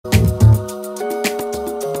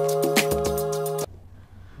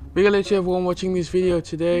Big hello to everyone watching this video.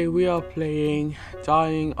 Today we are playing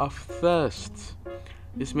Dying of Thirst.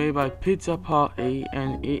 It's made by Pizza Party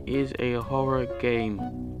and it is a horror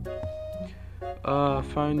game. I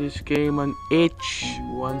found this game on itch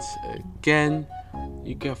once again.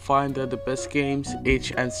 You can find the best games,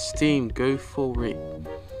 itch and Steam. Go for it.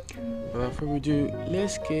 Without further ado,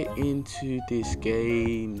 let's get into this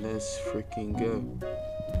game. Let's freaking go.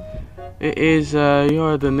 It is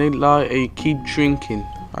you're the night light and you keep drinking,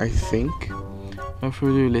 I think. Without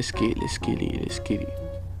further ado, let's get it.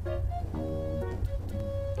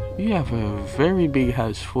 You have a very big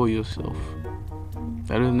house for yourself.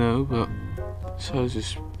 I don't know, but this house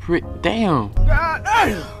is pretty damn.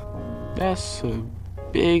 That's a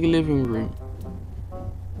big living room.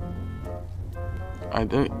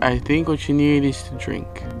 I think what you need is to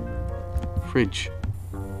drink. Fridge.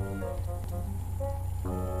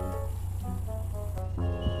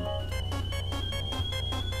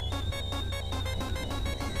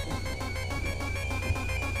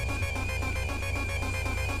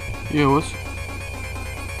 Yeah, what's...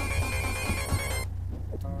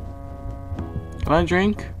 Can I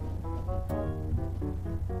drink?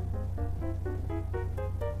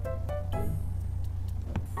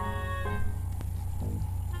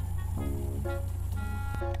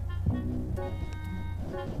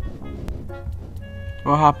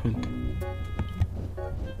 What happened?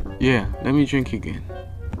 Yeah, let me drink again.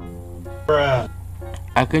 Bruh.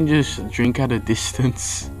 I can just drink at a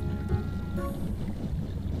distance.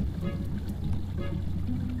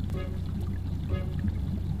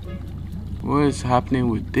 What is happening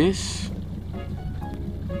with this?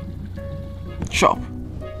 Chop.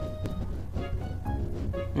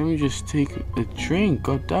 Let me just take a drink,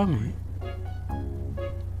 god damn it.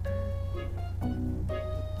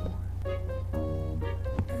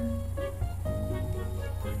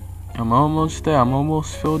 I'm almost there, I'm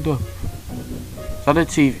almost filled up. Is that a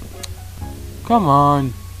TV? Come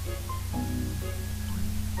on.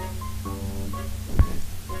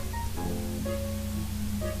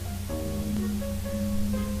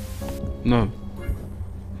 No.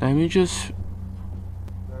 Let me just...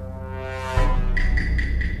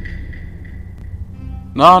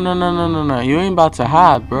 No. You ain't about to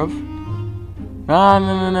hide, bruv. No.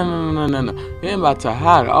 You ain't about to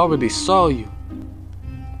hide. I already saw you.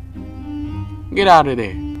 Get out of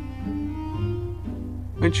there.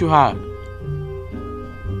 Where'd you hide?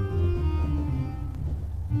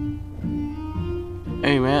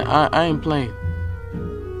 Hey, man, I ain't playing.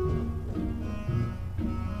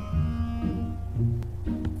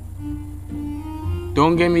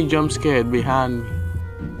 Don't get me jump scared behind me.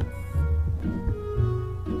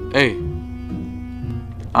 Hey,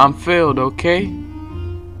 I'm failed, okay?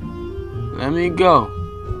 Let me go.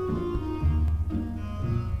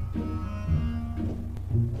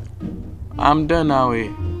 I'm done out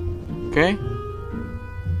here, okay?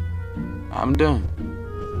 I'm done.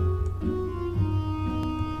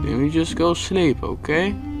 Let me just go sleep,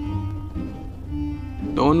 okay?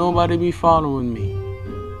 Don't nobody be following me.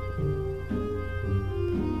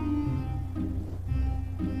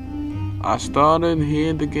 I started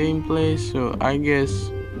here the gameplay, so I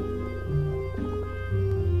guess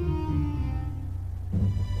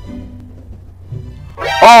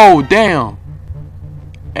oh damn.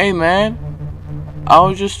 Hey man, I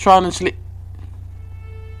was just trying to sleep.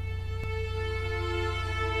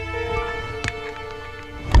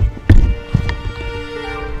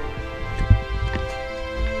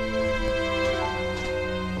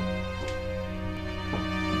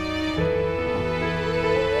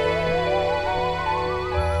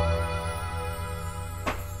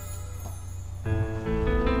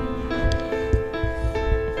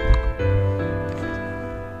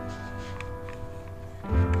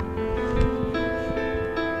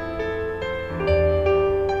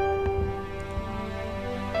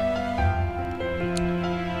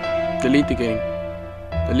 Delete the game.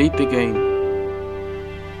 Delete the game.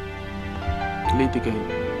 Delete the game.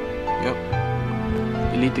 Yep.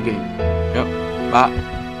 Delete the game. Yep. Bye.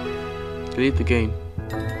 Delete the game.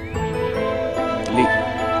 Delete.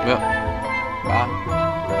 Yep. Bye.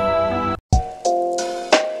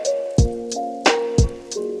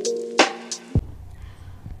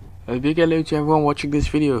 A big hello to everyone watching this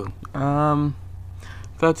video.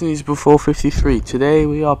 13 is before 53. Today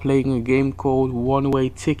we are playing a game called One Way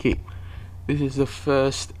Ticket. This is the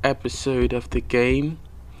first episode of the game.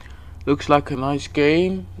 Looks like a nice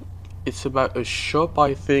game. It's about a shop,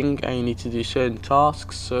 I think, and you need to do certain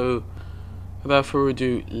tasks. So without further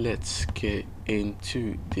ado, let's get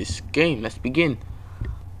into this game. Let's begin.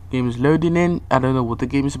 Game is loading in. I don't know what the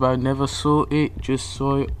game is about. Never saw it. Just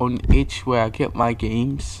saw it on itch where I get my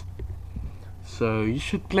games. So you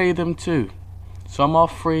should play them too. Some are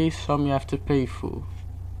free, some you have to pay for.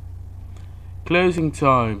 Closing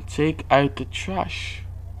time. Take out the trash.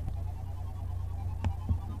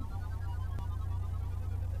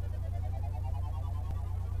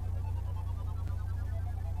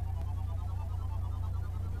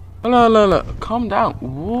 No. Calm down.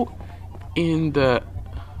 Walk in the...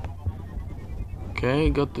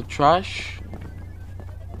 Okay, got the trash.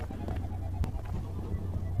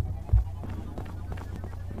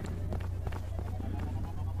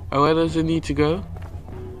 Oh, where does it need to go?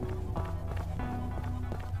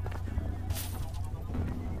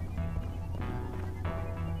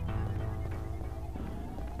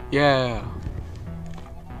 Yeah.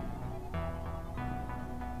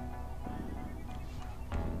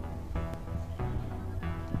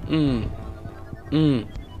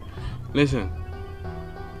 Listen.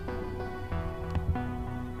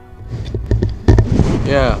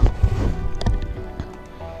 Yeah.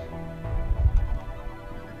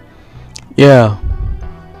 Yeah.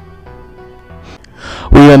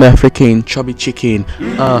 We on a freaking chubby chicken.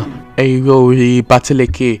 A roly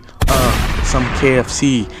bataliki. Some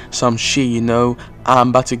KFC, some shit, you know. I'm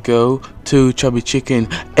about to go to chubby chicken.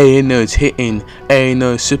 You know it's hitting. You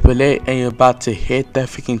know it's super late. And you're about to hit that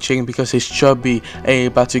freaking chicken because it's chubby. And you're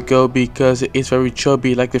about to go because it's very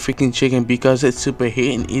chubby like the freaking chicken because it's super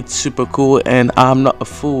hitting. It's super cool and I'm not a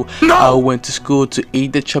fool. No! I went to school to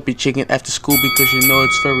eat the chubby chicken after school because you know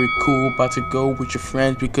it's very cool. About to go with your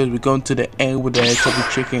friends because we're going to the end with the chubby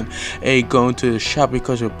chicken. Hey, going to the shop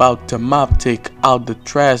because we're about to take out the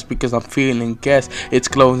trash because I'm feeling gas. It's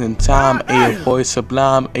closing time. Hey, your boy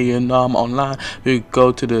Sublime. Hey, you know I'm online. We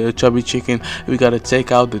go to the chubby chicken. We gotta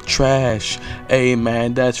take out the trash. Hey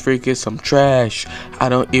man, that's freaking some trash. I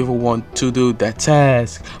don't even want to do that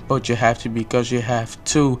task, but you have to because you have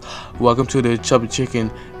to. Welcome to the chubby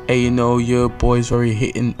chicken. Hey, you know your boy's very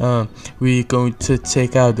hitting. We're going to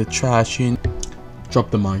take out the trash.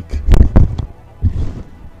 Drop the mic.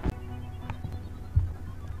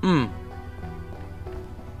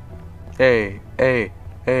 Hey.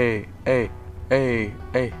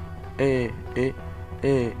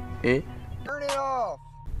 Turn it off.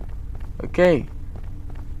 Okay.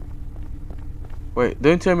 Wait,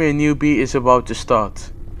 don't tell me a new beat is about to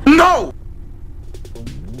start. No!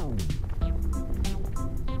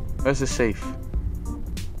 Where's the safe?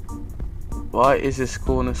 Why is this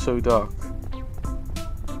corner so dark?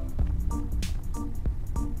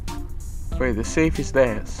 Wait, the safe is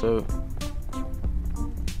there, so...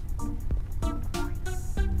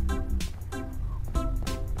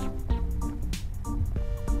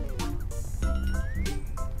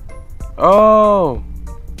 Oh!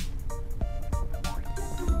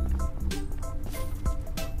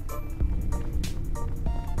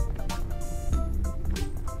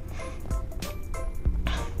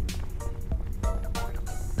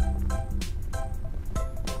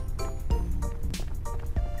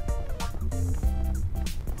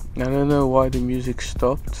 I don't know why the music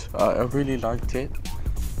stopped. I really liked it.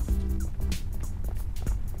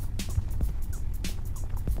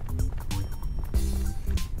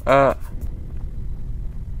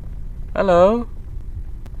 Hello?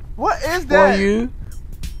 What is that? Who are you?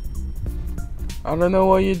 I don't know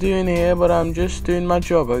what you're doing here, but I'm just doing my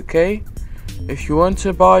job, okay? If you want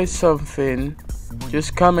to buy something,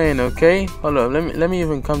 just come in, okay? Hold on, let me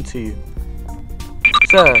even come to you.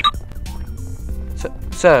 Sir.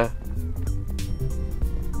 Sir.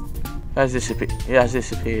 He has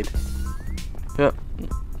disappeared. Yeah.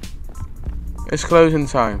 It's closing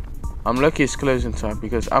time. I'm lucky it's closing time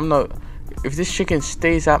because I'm not... If this chicken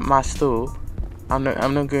stays at my store, I'm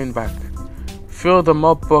not going back. Fill the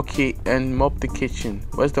mop bucket and mop the kitchen.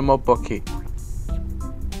 Where's the mop bucket?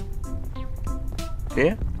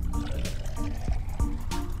 Here?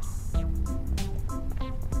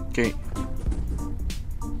 Okay.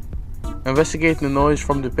 Investigate the noise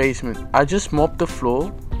from the basement. I just mopped the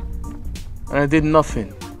floor and I did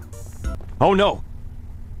nothing. Oh no!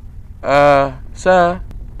 Sir.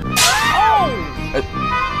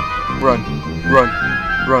 Run.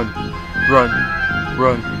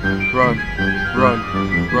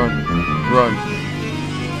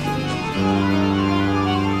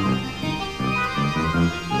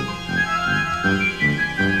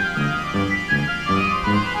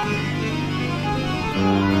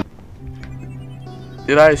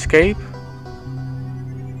 Did I escape?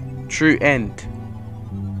 True end.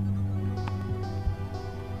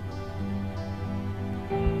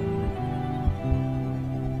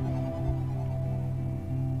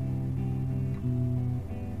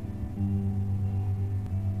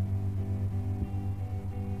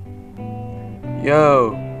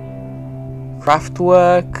 Yo.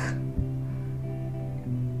 Craftwork.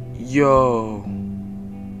 Yo.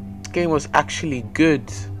 This game was actually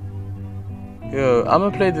good. Yo, I'm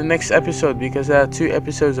gonna play the next episode because there are 2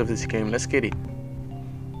 episodes of this game. Let's get it.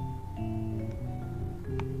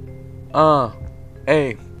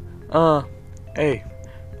 Hey.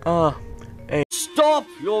 Stop!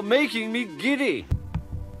 You're making me giddy!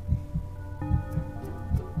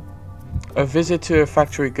 A visit to a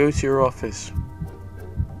factory. Go to your office.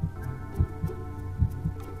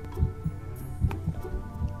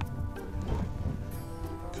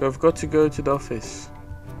 So I've got to go to the office.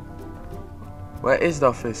 Where is the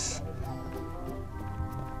office?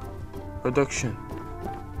 Production.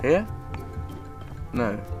 Here?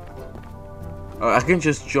 No. Oh, I can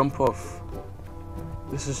just jump off.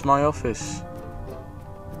 This is my office.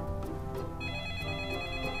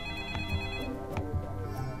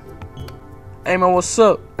 Hey man, what's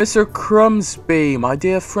up? Mr. Crumsby, my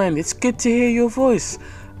dear friend, it's good to hear your voice.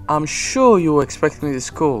 I'm sure you were expecting this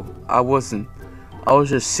call. I wasn't. I was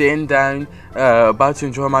just sitting down, about to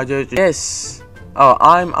enjoy my day. Yes. Oh,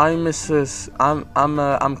 I'm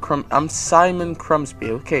Simon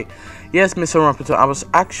Crumsby. Okay. Yes, Mr. Rumpleton. I was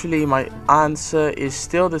actually, my answer is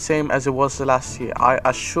still the same as it was last year. I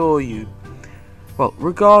assure you. Well,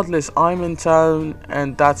 regardless, I'm in town,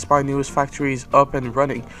 and that's my newest factory is up and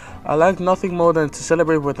running. I like nothing more than to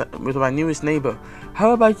celebrate with my newest neighbor.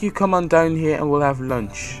 How about you come on down here and we'll have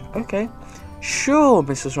lunch? Okay. Sure,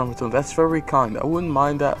 Mrs. Rumpleton. That's very kind. I wouldn't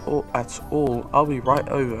mind that at all. I'll be right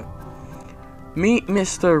over. Meet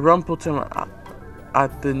Mr. Rumpleton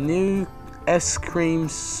at the new ice cream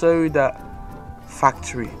soda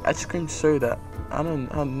factory. Ice cream soda.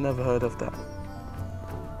 I've never heard of that.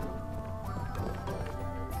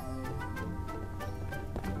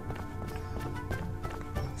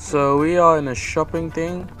 So we are in a shopping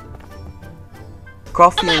thing.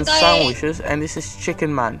 Coffee and sandwiches, and this is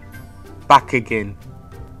Chicken Man. Back again.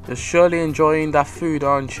 You're surely enjoying that food,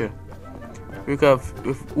 aren't you?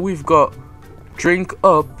 We've got drink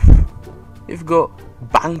up. We've got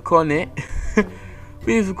bank on it.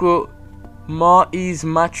 We've got Marty's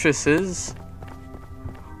mattresses.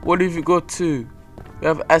 What have you got too? We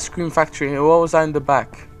have ice cream factory. What was that in the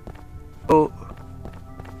back? Oh,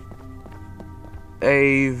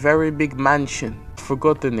 a very big mansion.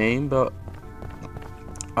 Forgot the name, but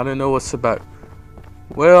I don't know what's about.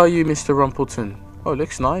 Where are you, Mr. Rumpleton? Oh,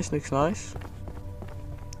 looks nice, looks nice.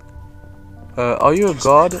 Are you a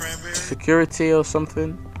guard? Security or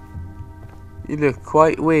something? You look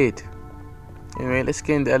quite weird. Anyway, let's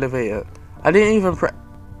get in the elevator. I didn't even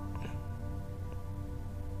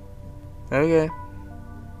Okay.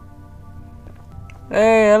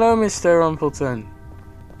 Hey, hello, Mr. Rumpleton.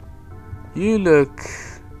 You look...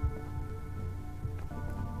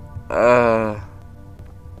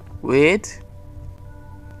 weird.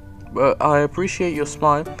 But I appreciate your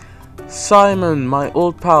smile. Simon, my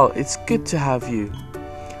old pal, it's good to have you.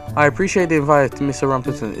 I appreciate the invite, Mr.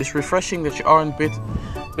 Rumpleton. It's refreshing that you aren't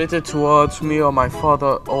bitter towards me or my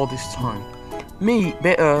father all this time. Me?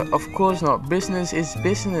 Bitter? Of course not. Business is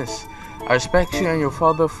business. I respect you and your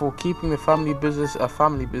father for keeping the family business a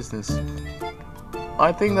family business.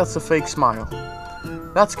 I think that's a fake smile.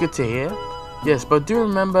 That's good to hear. Yes, but do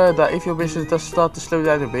remember that if your business does start to slow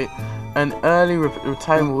down a bit, an early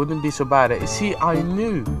retirement wouldn't be so bad. You see, I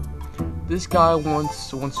knew this guy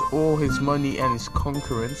wants all his money and his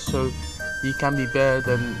concurrence, so he can be better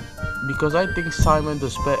than, because I think Simon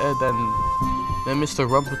does better than Mr.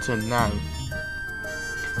 Rumpleton now.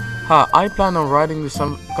 I plan on riding this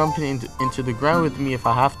company into the ground with me if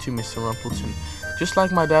I have to, Mr. Rumpleton. Just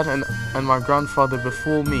like my dad and my grandfather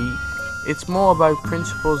before me, it's more about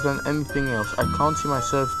principles than anything else. I can't see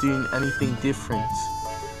myself doing anything different.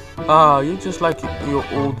 You're just like your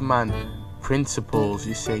old man. Principles,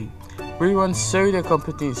 you say. We run soda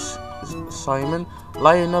companies, Simon.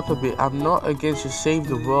 Lighten up a bit. I'm not against your save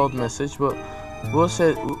the world message, but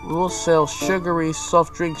we'll sell sugary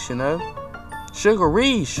soft drinks, you know?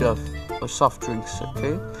 Sugary soft drinks,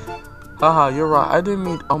 okay? You're right. I don't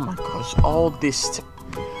mean, oh my gosh, all this.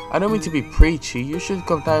 I don't mean to be preachy. You should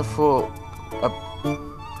come down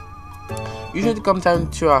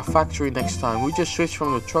to our factory next time. We just switched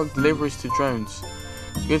from the truck deliveries to drones.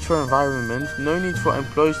 Good for environment. No need for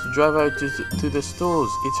employees to drive out to the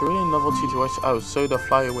stores. It's a really novelty to watch our soda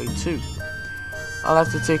fly away too. I'll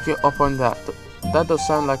have to take you up on that. That does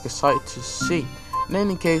sound like a sight to see. In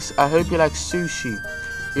any case, I hope you like sushi.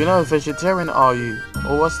 You're not a vegetarian, are you?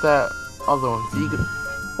 Or what's that other one? Vegan?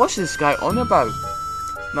 What's this guy on about?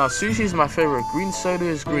 Now, sushi is my favorite. Green soda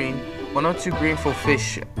is green, but not too green for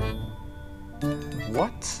fish.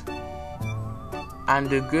 What?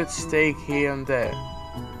 and a good steak here and there.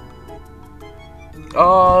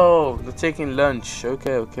 Oh, they're taking lunch.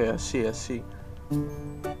 Okay, I see.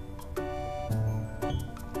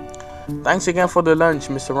 Thanks again for the lunch,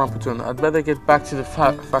 Mr. Rumpleton. I'd better get back to the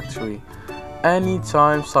factory.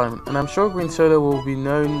 Anytime, Simon. And I'm sure green soda will be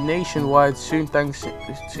known nationwide soon thanks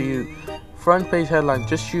to you. Front page headline,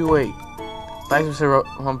 just you wait. Thanks, Mr.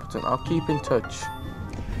 Rumpleton. I'll keep in touch.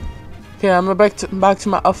 Okay, I'm back to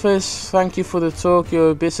my office. Thank you for the talk.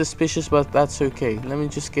 You're a bit suspicious, but that's okay. Let me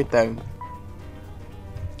just get down.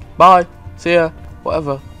 Bye. See ya.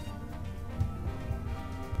 Whatever.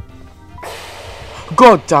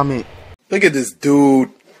 God damn it. Look at this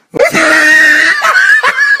dude.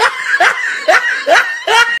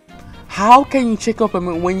 How can you check up on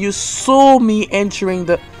me when you saw me entering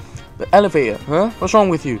the elevator? Huh? What's wrong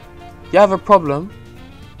with you? You have a problem?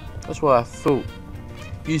 That's what I thought.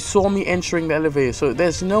 You saw me entering the elevator, so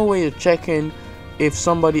there's no way of checking if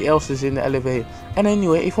somebody else is in the elevator. And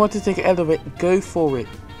anyway, if you want to take an elevator, go for it.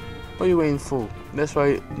 What are you waiting for? That's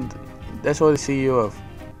what the CEO of.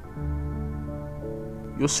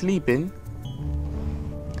 You're sleeping?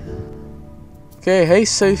 Okay, hey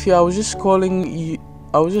Sophie, I was just calling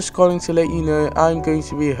to let you know I'm going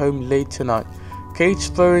to be home late tonight. Kate's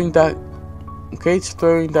throwing that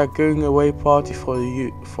going away party for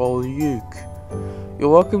you. You're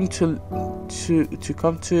welcome to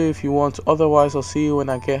come to if you want. Otherwise, I'll see you when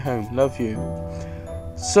I get home. Love you.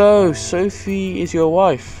 So, Sophie is your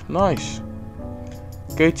wife. Nice.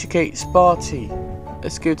 Go to Kate's party.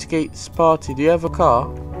 Let's go to Kate's party. Do you have a car?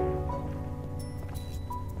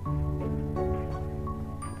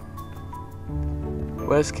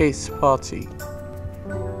 Where's Kate's party?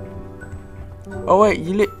 Oh wait,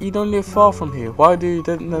 you don't live far from here. Why do you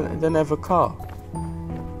then have a car?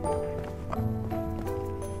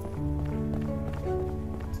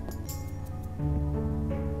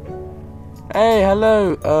 Hey,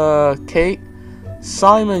 hello, Kate.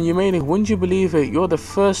 Simon, you made it. Wouldn't you believe it? You're the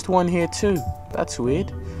first one here too. That's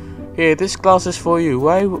weird. Here, this glass is for you.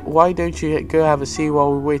 Why don't you go have a seat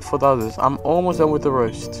while we wait for the others? I'm almost done with the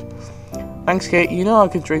roast. Thanks, Kate. You know I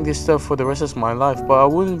can drink this stuff for the rest of my life, but I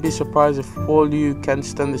wouldn't be surprised if Paul you can't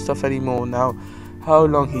stand this stuff anymore now how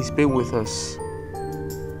long he's been with us.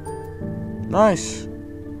 Nice.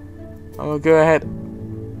 I'm gonna go ahead.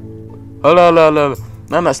 Hello.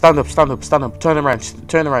 No, stand up. Turn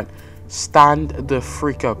around. Stand the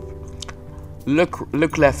freak up.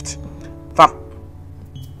 Look left. Fam,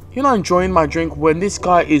 you're not enjoying my drink when this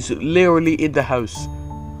guy is literally in the house.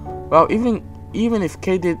 Well, even if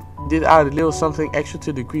Kate did add a little something extra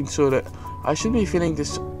to the green soda, I should be feeling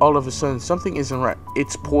this all of a sudden. Something isn't right.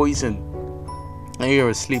 It's poison. And you're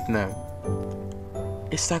asleep now.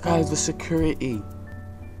 It's that guy, the security.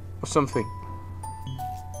 Or something.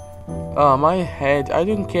 Oh, my head. I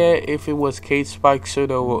didn't care if it was Kate's spike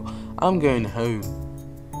soda or... I'm going home.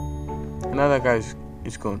 And now that guy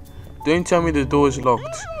is gone. Don't tell me the door is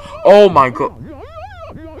locked. Oh my god.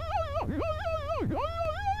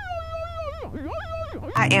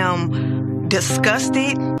 I am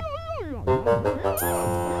disgusted.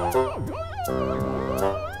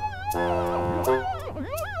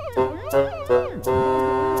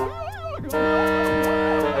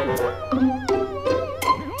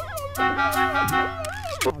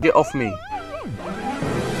 Get off me.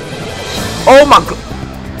 Oh my god.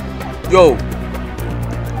 Yo.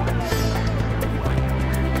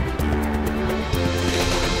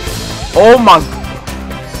 Oh my god.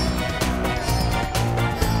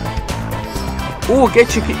 Oh,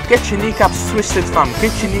 get your kneecaps twisted, fam.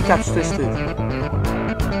 Get your kneecaps twisted.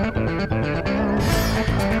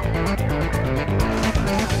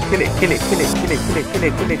 Kill it.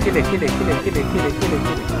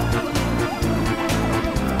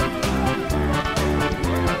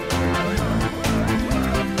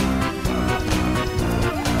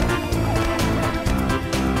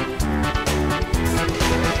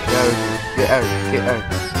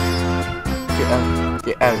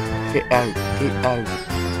 Get out.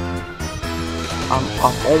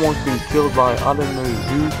 I've almost been killed by, I don't know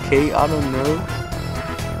who, Kate, I don't know.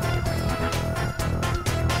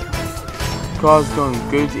 Car's going,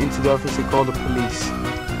 go into the office and call the police.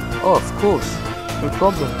 Oh, of course, no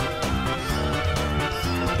problem.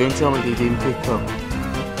 Don't tell me they didn't pick up.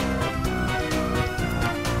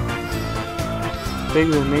 Take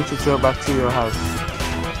the nature trail back to your house.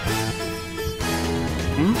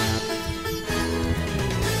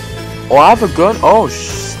 Oh, I have a gun? Oh,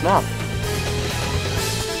 snap.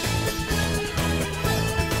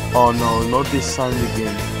 Oh no, not this sound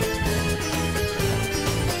again.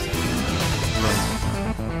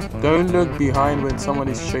 No. Don't look behind when someone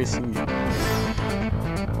is chasing you.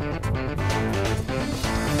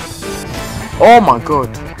 Oh my god.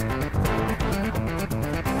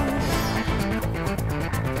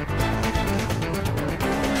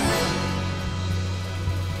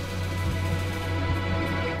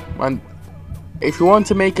 Man, if you want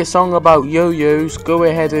to make a song about yo-yos, go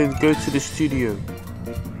ahead and go to the studio.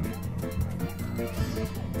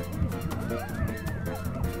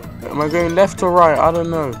 Am I going left or right? I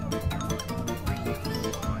don't know.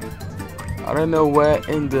 I don't know where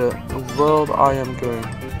in the world I am going.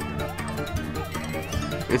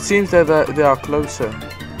 It seems that they are closer.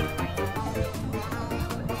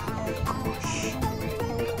 Gosh.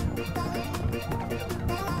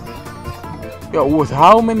 Yo, with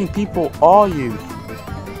how many people are you?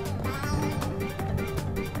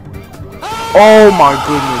 Oh my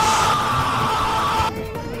goodness.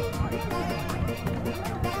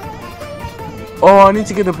 Oh, I need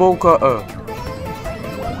to get a bowl cutter.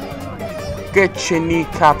 Get your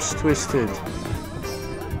kneecaps twisted.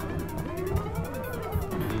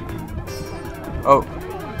 Oh.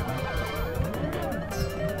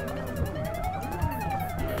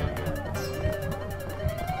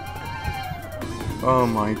 Oh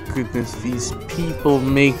my goodness, these people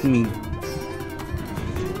make me...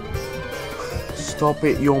 Stop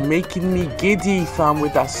it, you're making me giddy, fam,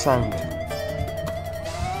 with that sound.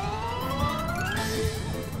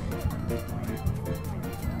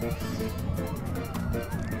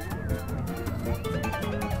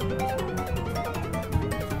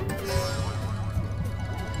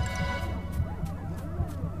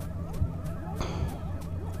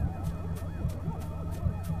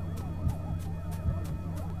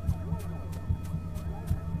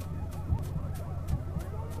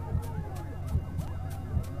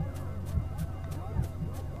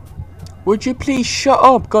 Would you please shut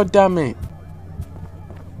up, god damn it?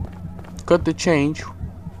 Got the change.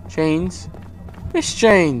 Chains? Which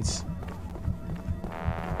chains?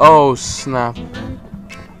 Oh snap.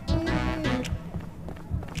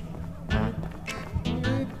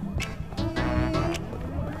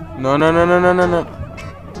 No. No,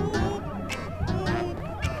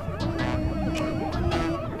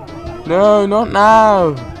 not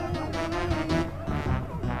now.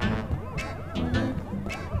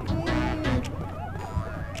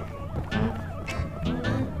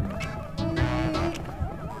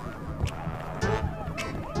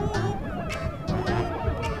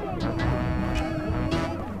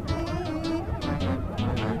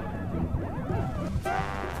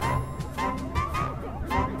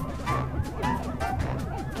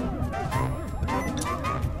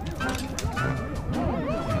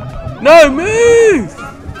 No, move!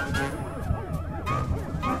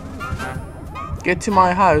 Get to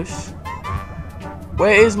my house.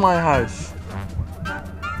 Where is my house?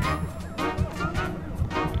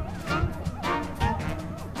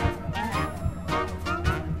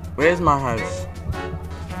 Where's my house?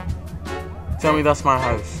 Tell me that's my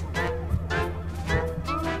house.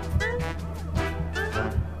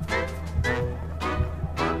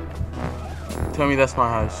 Tell me that's my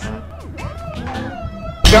house.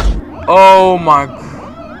 Oh my god.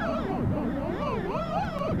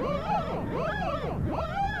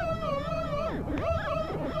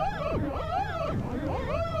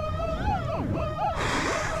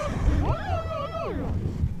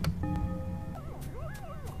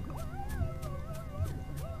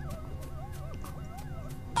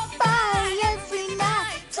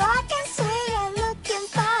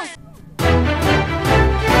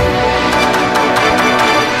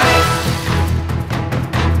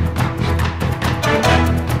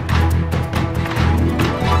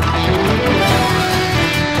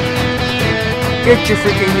 Get your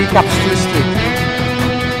freaking kneecaps twisted.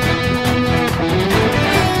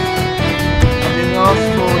 I didn't ask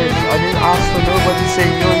for it. I didn't ask for nobody to say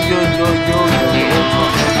yo. I'm ready.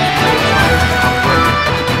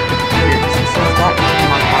 Since that is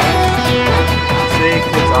my house, say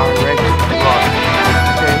kids are ready to run.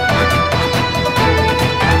 Okay?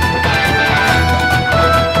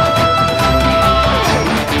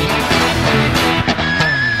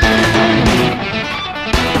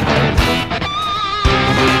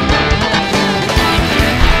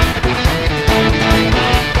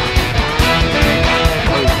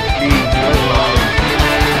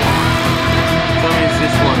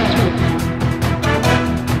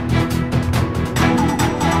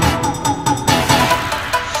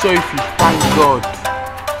 Sophie, thank God.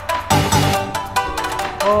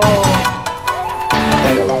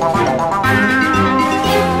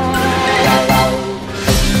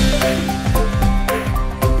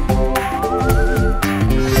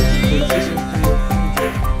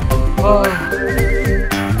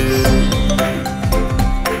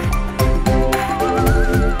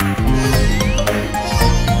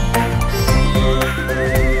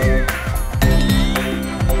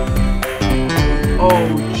 Oh,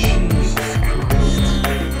 Jesus Christ.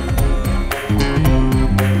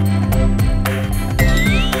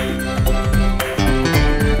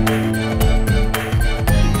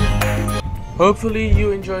 Hopefully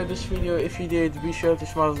you enjoyed this video. If you did, be sure to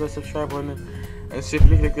smash the subscribe button and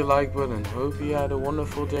simply click the like button. Hope you had a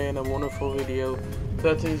wonderful day and a wonderful video.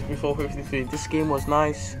 30s before 53. This game was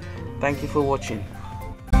nice. Thank you for watching.